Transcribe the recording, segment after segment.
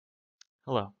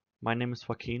Hello, my name is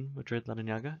Joaquin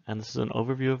Madrid-Larrañaga, and this is an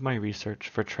overview of my research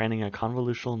for training a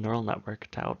convolutional neural network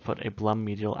to output a Blum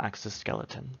medial axis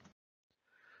skeleton.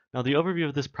 Now, the overview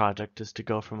of this project is to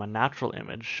go from a natural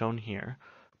image, shown here,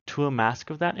 to a mask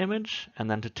of that image, and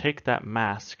then to take that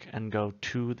mask and go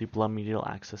to the Blum medial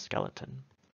axis skeleton.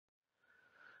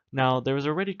 Now, there is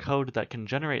already code that can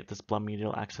generate this Blum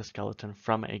medial axis skeleton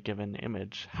from a given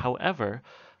image. However,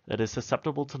 it is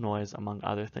susceptible to noise, among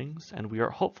other things, and we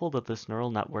are hopeful that this neural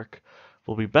network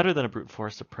will be better than a brute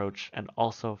force approach and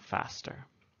also faster.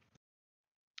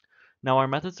 Now, our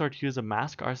methods are to use a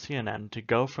Mask-RCNN to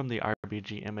go from the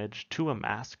RBG image to a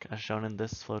mask, as shown in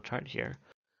this flowchart here,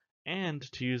 and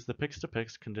to use the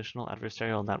pix-to-pix conditional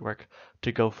adversarial network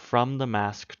to go from the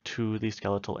mask to the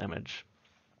skeletal image.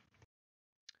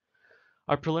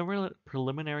 Our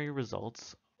preliminary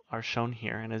results are shown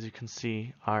here, and as you can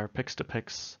see, our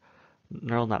pix-to-pix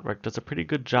neural network does a pretty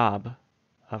good job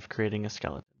of creating a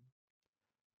skeleton.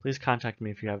 Please contact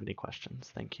me if you have any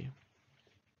questions. Thank you.